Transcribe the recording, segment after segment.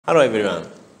Hello everyone.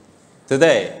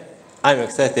 Today, I'm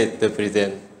excited to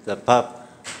present the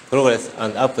progress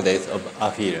and updates of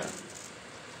Afeela.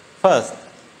 First,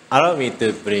 allow me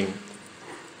to bring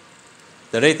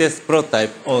the latest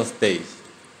prototype on stage.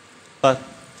 But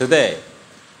today,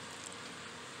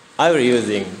 I will be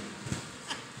using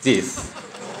this.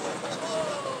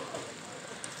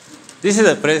 This is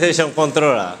a PlayStation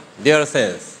controller,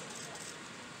 DualSense.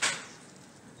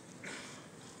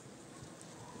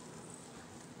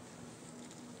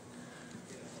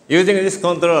 Using this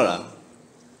controller,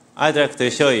 I'd like to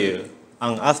show you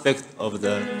an aspect of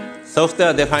the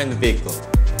software-defined vehicle.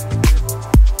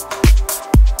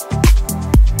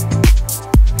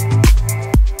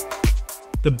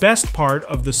 The best part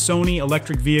of the Sony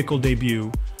electric vehicle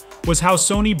debut was how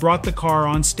Sony brought the car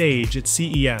on stage at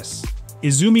CES.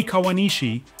 Izumi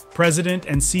Kawanishi, president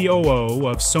and COO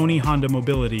of Sony Honda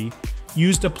Mobility,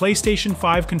 used a PlayStation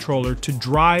 5 controller to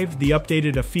drive the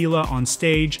updated Afeela on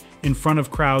stage in front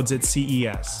of crowds at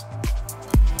CES.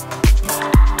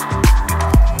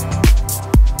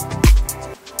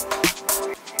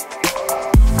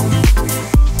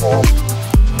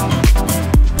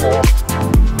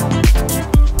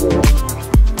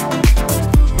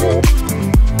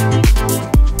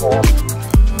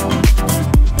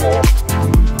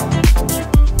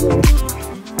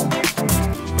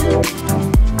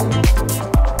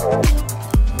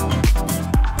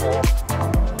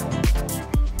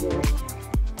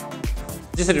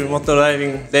 This remote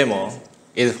driving demo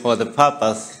is for the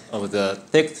purpose of the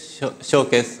tech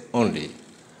showcase only.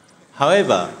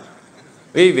 However,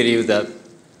 we believe that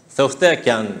software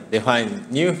can define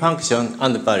new function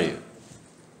and value.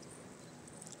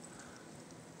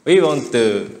 We want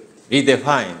to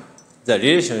redefine the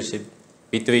relationship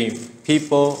between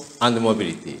people and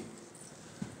mobility.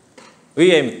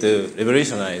 We aim to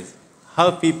revolutionize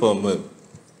how people move,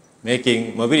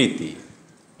 making mobility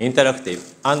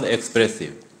interactive and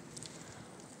expressive.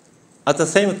 At the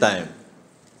same time,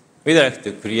 we'd like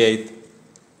to create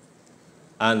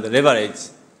and leverage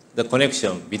the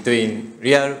connection between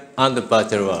real and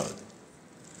virtual world.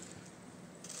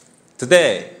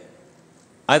 Today,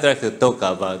 I'd like to talk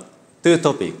about two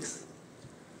topics: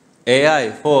 AI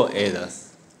for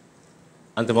ADAS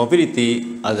and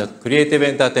mobility as a creative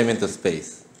entertainment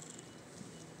space.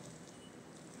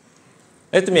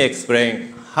 Let me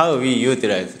explain how we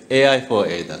utilize AI for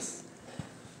ADAS.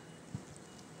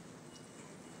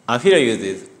 Afeela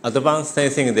uses advanced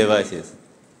sensing devices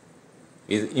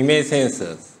with image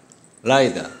sensors,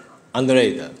 LiDAR, and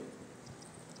radar.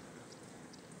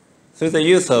 Through the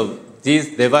use of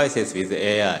these devices with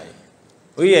AI,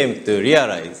 we aim to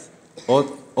realize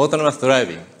autonomous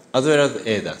driving as well as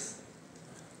ADAS.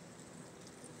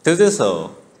 To do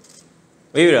so,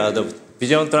 we will adopt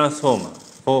vision transformer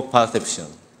for perception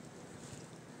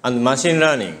and machine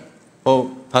learning for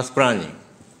path planning.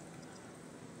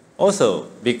 Also,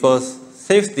 because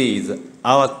safety is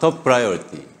our top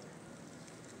priority,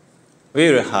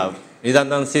 we will have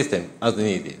redundant system as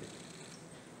needed.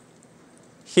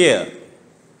 Here,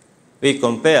 we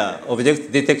compare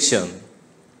object detection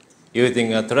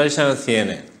using a traditional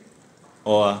CNN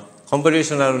or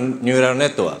convolutional neural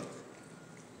network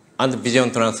and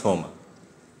vision transformer.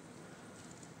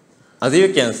 As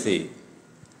you can see,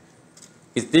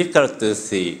 it's difficult to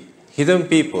see hidden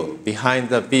people behind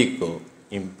the vehicle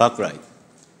in backlight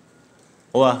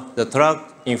or the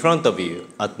truck in front of you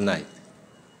at night.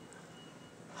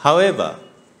 However,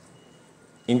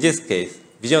 in this case,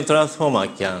 vision transformer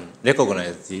can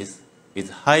recognize this with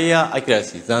higher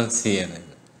accuracy than CNN.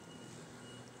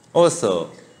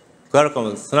 Also,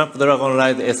 Qualcomm's Snapdragon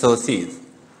Ride SoCs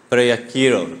play a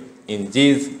key role in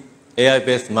these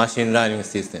AI-based machine learning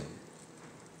systems.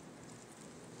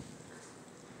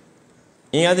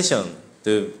 In addition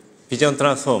to vision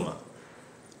transformer,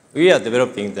 we are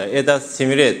developing the ADAS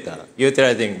simulator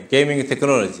utilizing gaming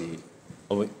technology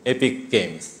of Epic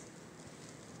Games.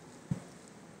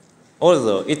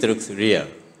 Although it looks real,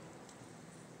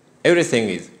 everything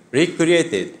is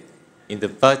recreated in the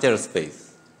virtual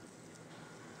space.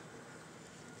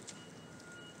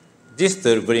 This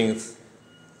tool brings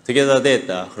together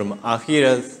data from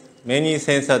Afeela's many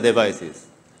sensor devices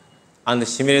and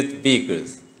simulates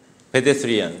vehicles,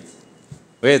 pedestrians,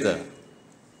 weather,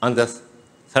 and the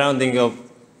surrounding of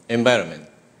environment.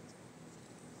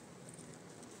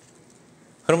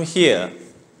 From here,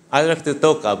 I'd like to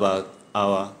talk about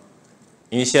our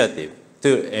initiative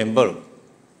to involve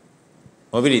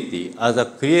mobility as a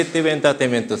creative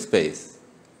entertainment space.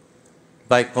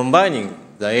 By combining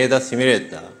the ADAS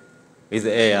simulator with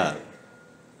AR,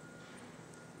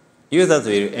 users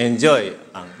will enjoy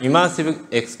an immersive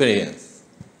experience.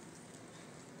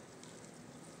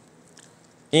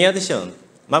 In addition,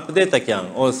 map data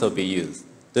can also be used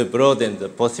to broaden the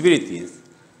possibilities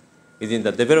within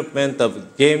the development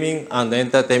of gaming and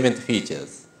entertainment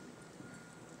features.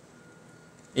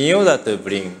 In order to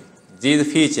bring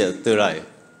these features to life,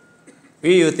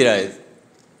 we utilize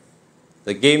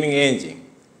the gaming engine,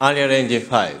 Unreal Engine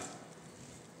 5.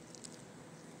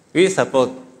 We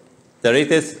support the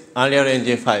latest Unreal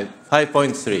Engine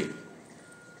 5.3,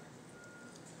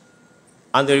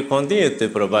 and will continue to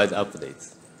provide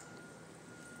updates.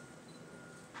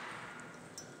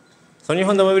 Sony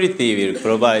Honda Mobility will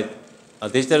provide a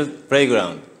digital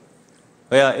playground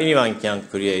where anyone can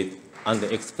create and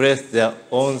express their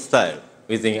own style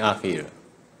within Afeela.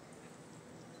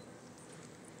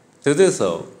 To do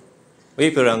so, we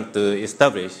plan to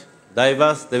establish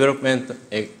diverse development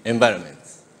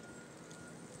environments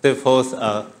to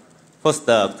foster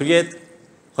a creative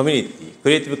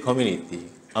community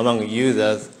among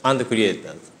users and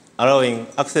creators, allowing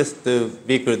access to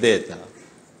vehicle data,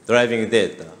 driving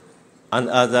data, and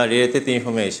other related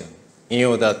information in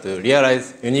order to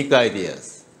realize unique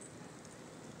ideas.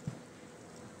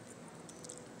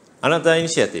 Another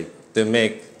initiative to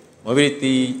make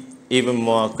mobility even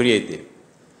more creative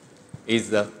is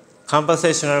the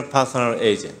conversational personal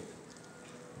agent,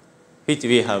 which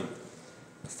we have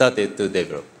started to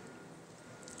develop.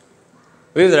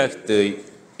 We would like to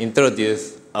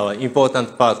introduce our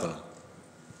important partner,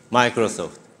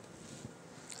 Microsoft.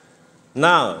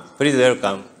 Now, please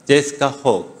welcome Jessica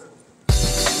Hawk.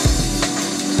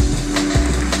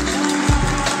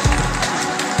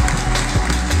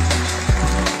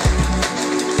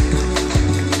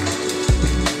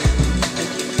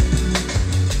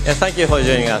 Thank you for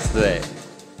joining us today.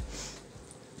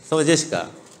 So, Jessica,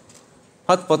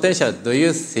 what potential do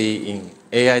you see in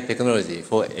AI technology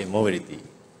for mobility?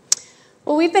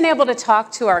 Well, we've been able to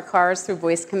talk to our cars through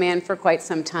voice command for quite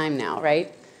some time now,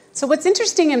 right? So what's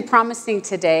interesting and promising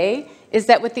today is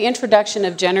that with the introduction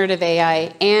of generative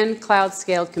AI and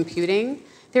cloud-scaled computing,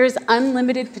 there is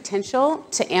unlimited potential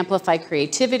to amplify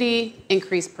creativity,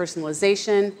 increase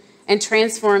personalization, and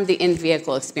transform the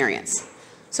in-vehicle experience.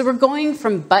 So we're going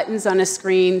from buttons on a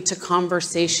screen to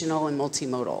conversational and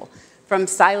multimodal, from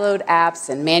siloed apps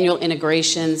and manual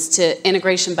integrations to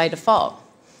integration by default.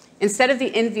 Instead of the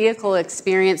in-vehicle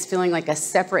experience feeling like a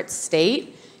separate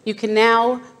state, you can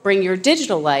now bring your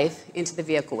digital life into the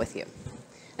vehicle with you.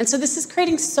 And so this is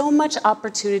creating so much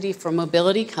opportunity for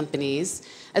mobility companies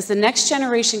as the next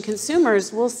generation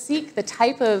consumers will seek the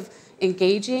type of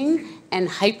engaging and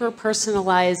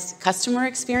hyper-personalized customer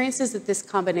experiences that this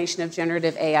combination of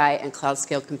generative AI and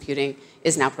cloud-scale computing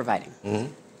is now providing.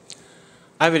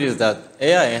 I believe that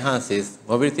AI enhances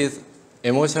mobility's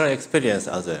emotional experience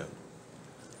as well.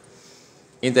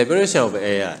 In the evolution of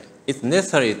AI, it's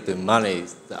necessary to manage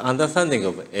the understanding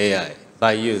of AI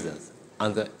by users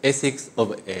and the ethics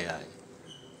of AI.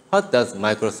 What does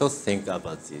Microsoft think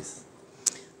about this?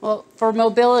 Well, for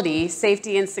mobility,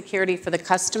 safety and security for the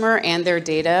customer and their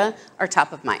data are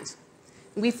top of mind.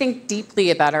 We think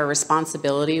deeply about our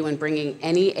responsibility when bringing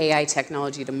any AI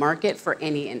technology to market for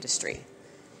any industry.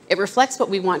 It reflects what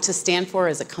we want to stand for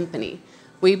as a company.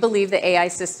 We believe that AI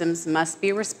systems must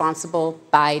be responsible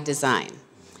by design.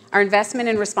 Our investment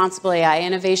in responsible AI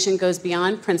innovation goes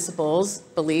beyond principles,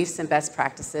 beliefs, and best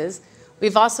practices.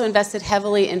 We've also invested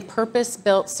heavily in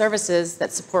purpose-built services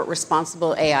that support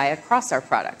responsible AI across our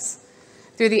products.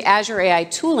 Through the Azure AI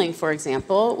tooling, for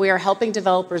example, we are helping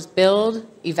developers build,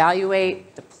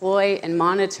 evaluate, deploy, and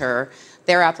monitor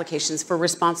their applications for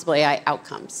responsible AI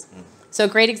outcomes. So a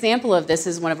great example of this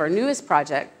is one of our newest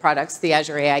products, the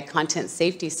Azure AI Content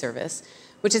Safety Service,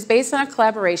 which is based on a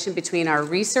collaboration between our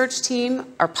research team,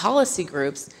 our policy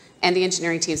groups, and the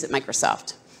engineering teams at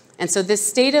Microsoft. And so this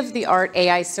state-of-the-art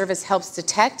AI service helps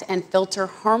detect and filter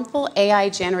harmful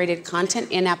AI-generated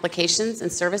content in applications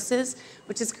and services,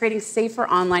 which is creating safer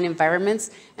online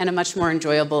environments and a much more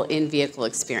enjoyable in-vehicle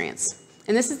experience.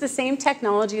 And this is the same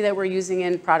technology that we're using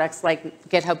in products like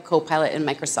GitHub Copilot and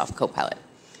Microsoft Copilot.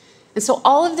 And so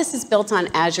all of this is built on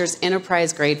Azure's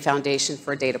enterprise-grade foundation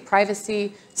for data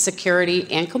privacy, security,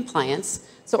 and compliance.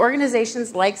 So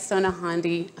organizations like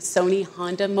Sony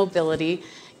Honda Mobility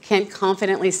can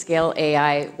confidently scale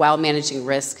AI while managing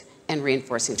risk and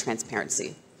reinforcing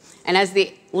transparency. And as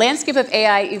the landscape of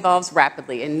AI evolves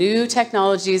rapidly and new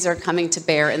technologies are coming to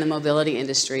bear in the mobility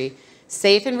industry,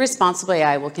 safe and responsible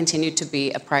AI will continue to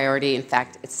be a priority. In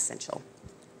fact, it's essential.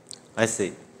 I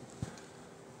see.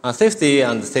 Safety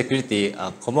and security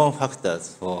are common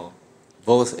factors for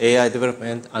both AI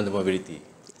development and mobility.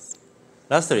 Yes.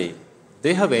 Lastly, do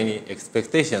you have any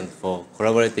expectations for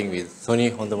collaborating with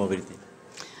Sony Honda Mobility?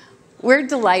 We're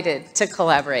delighted to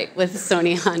collaborate with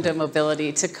Sony Honda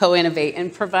Mobility to co-innovate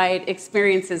and provide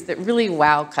experiences that really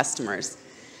wow customers.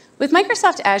 With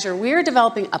Microsoft Azure, we are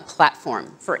developing a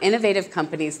platform for innovative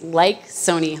companies like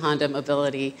Sony Honda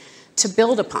Mobility to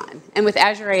build upon. And with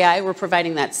Azure AI, we're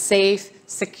providing that safe,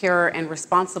 secure, and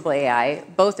responsible AI,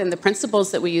 both in the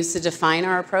principles that we use to define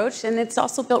our approach, and it's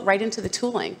also built right into the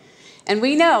tooling. And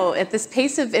we know at this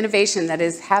pace of innovation that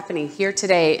is happening here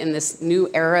today in this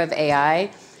new era of AI,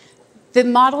 the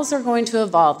models are going to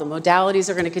evolve, the modalities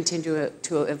are going to continue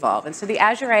to evolve. And so the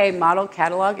Azure AI model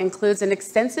catalog includes an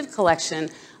extensive collection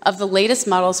of the latest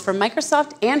models from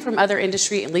Microsoft and from other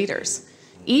industry leaders.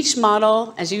 Each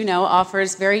model, as you know,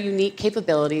 offers very unique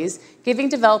capabilities, giving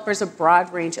developers a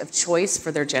broad range of choice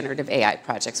for their generative AI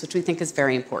projects, which we think is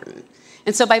very important.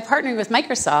 And so by partnering with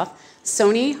Microsoft,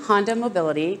 Sony Honda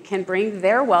Mobility can bring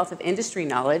their wealth of industry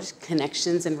knowledge,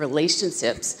 connections, and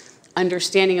relationships,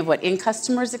 understanding of what end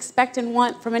customers expect and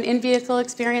want from an in-vehicle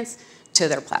experience to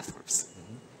their platforms.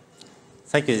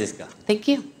 Thank you, Jessica. Thank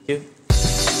you. Thank you.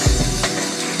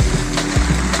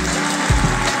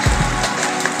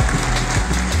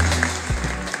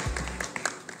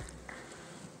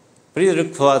 Please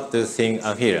look forward to seeing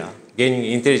Afeela gaining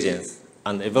intelligence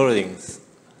and evolving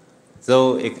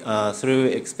through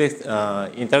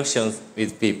interactions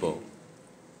with people.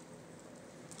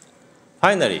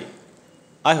 Finally,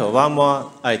 I have one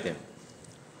more item.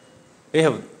 We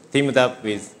have teamed up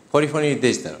with Polyphony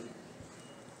Digital.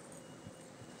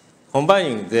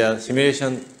 Combining their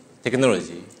simulation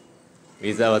technology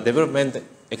with our development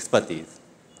expertise,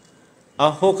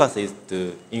 our focus is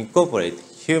to incorporate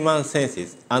human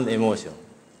senses and emotion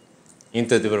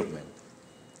into development.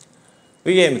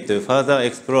 We aim to further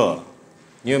explore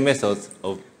new methods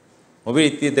of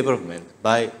mobility development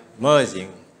by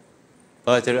merging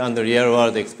virtual and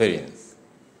real-world experience.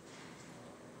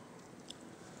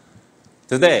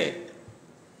 Today,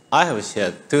 I have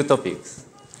shared two topics: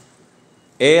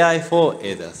 AI for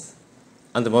ADAS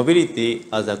and mobility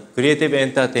as a creative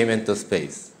entertainment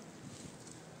space.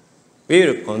 We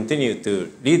will continue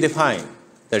to redefine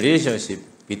the relationship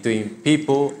between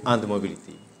people and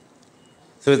mobility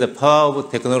through the power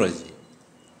of technology,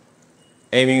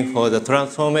 aiming for the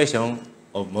transformation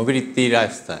of mobility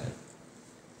lifestyle.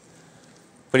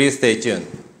 Please stay tuned.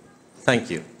 Thank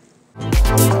you.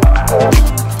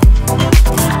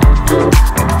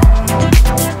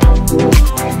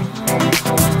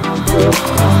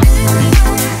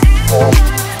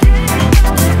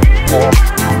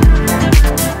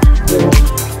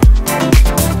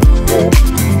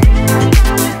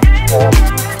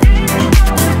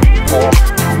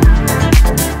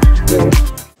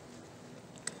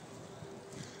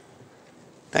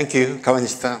 Thank you,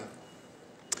 Kawanishi-san.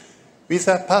 With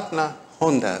our partner,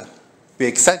 Honda, we're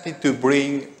excited to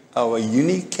bring our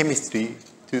unique chemistry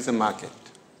to the market.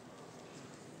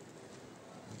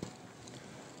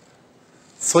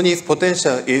 Sony's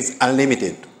potential is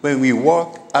unlimited when we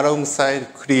work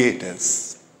alongside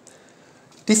creators.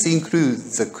 This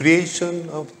includes the creator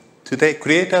of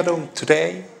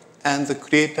today and the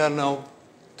creator of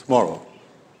tomorrow.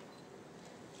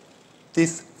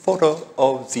 This photo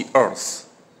of the Earth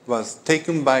was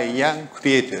taken by young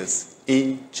creators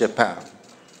in Japan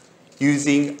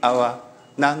using our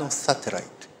nano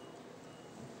satellite.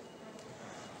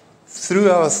 Through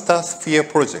our Starsphere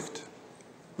project,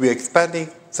 we are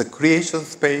expanding the creation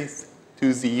space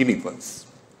to the universe.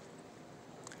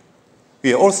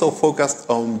 We are also focused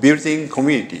on building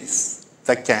communities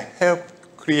that can help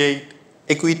create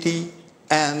equity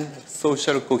and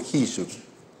social cohesion.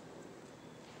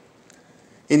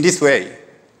 In this way,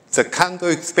 the kind of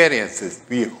experiences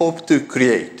we hope to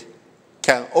create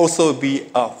can also be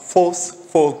a force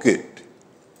for good.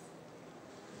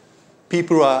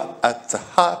 People are at the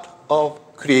heart of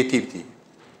creativity.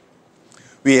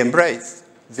 We embrace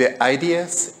their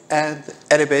ideas and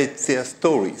elevate their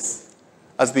stories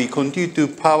as we continue to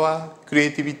power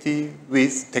creativity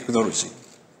with technology.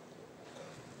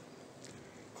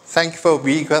 Thank you for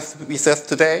being with us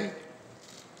today.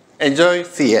 Enjoy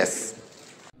CES.